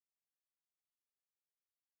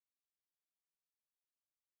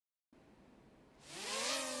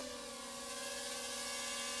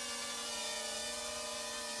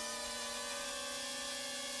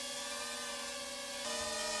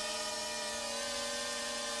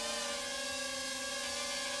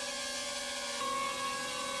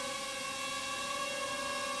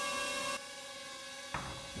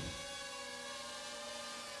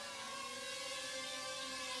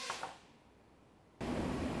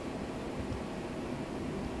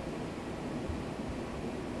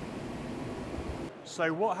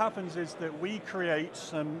So what happens is that we create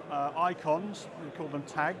some icons, we call them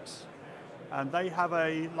tags, and they have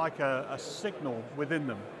a signal within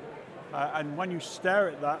them. And when you stare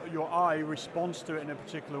at that, your eye responds to it in a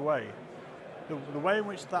particular way. The way in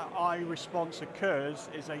which that eye response occurs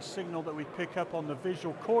is a signal that we pick up on the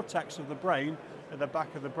visual cortex of the brain at the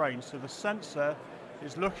back of the brain. So the sensor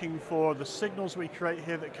is looking for the signals we create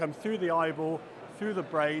here that come through the eyeball, through the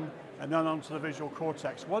brain, and then onto the visual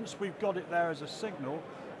cortex. Once we've got it there as a signal,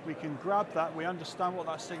 we can grab that, we understand what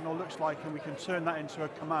that signal looks like, and we can turn that into a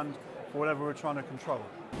command for whatever we're trying to control.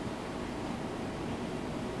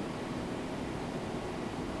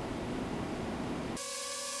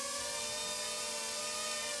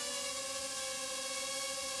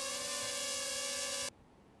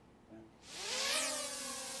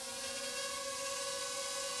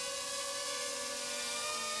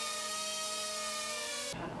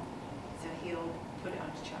 So he'll put it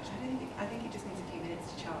onto charge. I think it just needs a few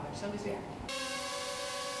minutes to charge. As long as we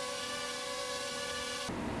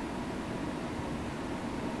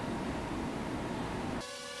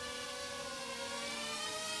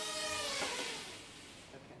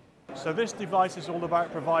So this device is all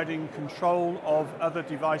about providing control of other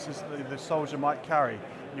devices that the soldier might carry.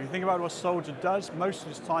 If you think about what a soldier does, most of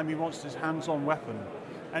his time he wants his hands-on weapon.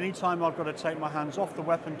 Anytime I've got to take my hands off the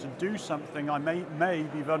weapon to do something, I may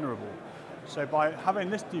be vulnerable. So by having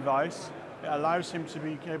this device, it allows him to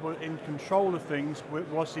be able in control of things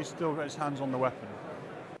whilst he's still got his hands on the weapon.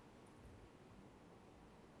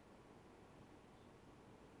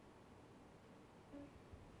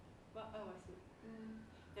 Well, oh, I see.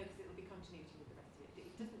 No, because it'll be continuity with the rest of it.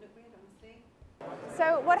 It doesn't look weird, honestly.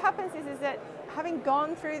 So what happens is that having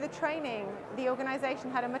gone through the training, the organisation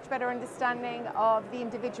had a much better understanding of the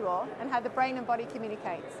individual and how the brain and body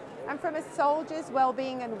communicates. And from a soldier's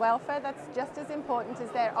well-being and welfare, that's just as important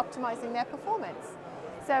as they're optimising their performance.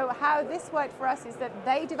 So how this worked for us is that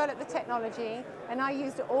they developed the technology, and I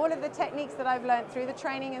used all of the techniques that I've learned through the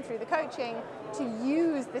training and through the coaching to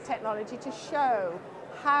use the technology to show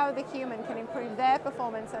how the human can improve their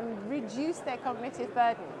performance and reduce their cognitive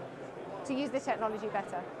burden to use the technology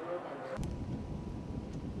better.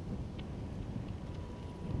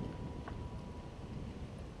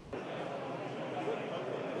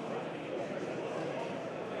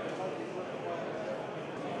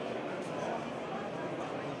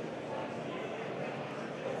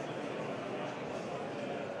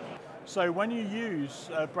 So when you use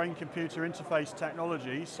brain-computer interface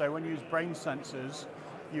technology, so when you use brain sensors,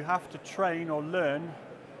 you have to train or learn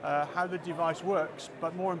how the device works,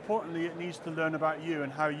 but more importantly, it needs to learn about you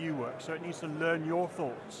and how you work. So it needs to learn your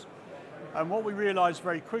thoughts. And what we realized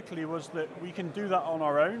very quickly was that we can do that on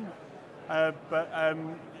our own, but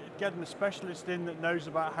getting a specialist in that knows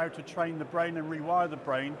about how to train the brain and rewire the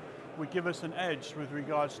brain would give us an edge with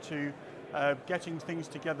regards to getting things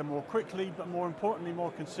together more quickly, but more importantly,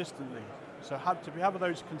 more consistently. So to have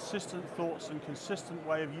those consistent thoughts and consistent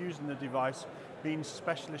way of using the device means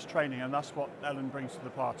specialist training, and that's what Ellen brings to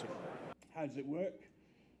the party. How does it work?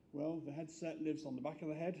 Well, the headset lives on the back of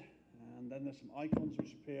the head, and then there's some icons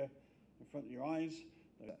which appear in front of your eyes.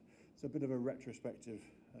 It's a bit of a retrospective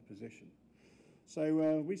position.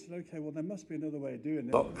 So we said, okay, well, there must be another way of doing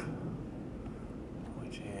this.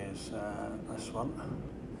 Which is this one.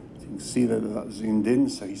 You can see that that's zoomed in,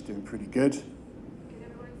 so he's doing pretty good. Can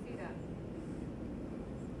everyone see that?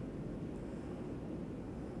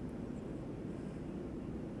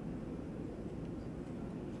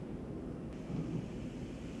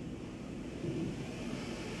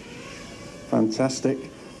 Fantastic.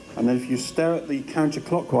 And then if you stare at the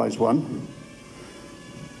counterclockwise one,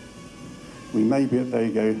 we may be there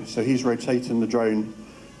you go. So he's rotating the drone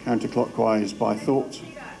counterclockwise by thought.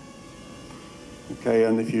 Okay,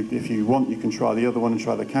 and if you want, you can try the other one and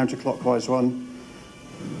try the counterclockwise one.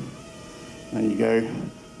 There you go.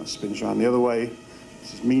 That spins around the other way.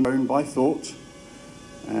 This is me drone by thought.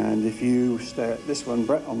 And if you stare at this one,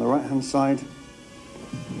 Brett, on the right-hand side.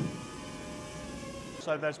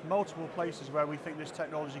 So there's multiple places where we think this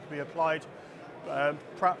technology can be applied.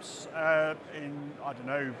 Perhaps in, I don't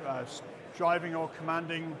know, driving or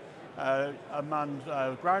commanding unmanned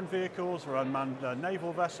ground vehicles or unmanned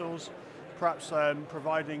naval vessels. Perhaps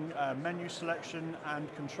providing menu selection and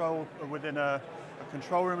control within a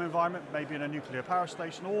control room environment, maybe in a nuclear power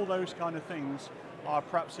station. All those kind of things are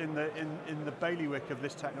perhaps in the bailiwick of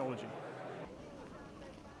this technology.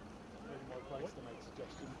 My place to make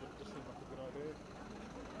suggestions, but it just seemed like a good idea.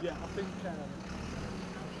 Yeah, I think.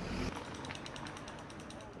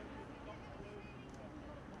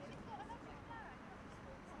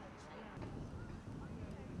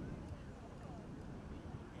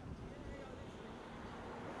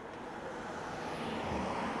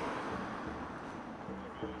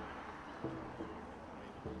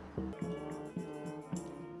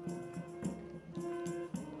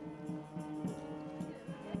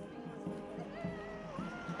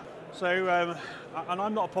 So, and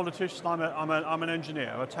I'm not a politician. I'm an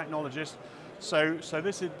engineer, a technologist. So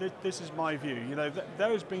this is my view. You know, there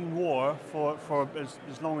has been war for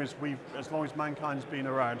as long as mankind's been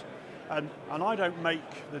around, and I don't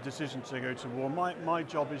make the decision to go to war. My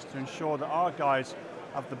job is to ensure that our guys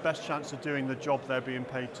have the best chance of doing the job they're being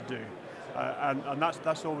paid to do, and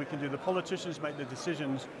that's all we can do. The politicians make the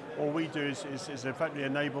decisions. All we do is effectively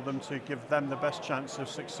enable them to give them the best chance of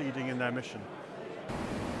succeeding in their mission.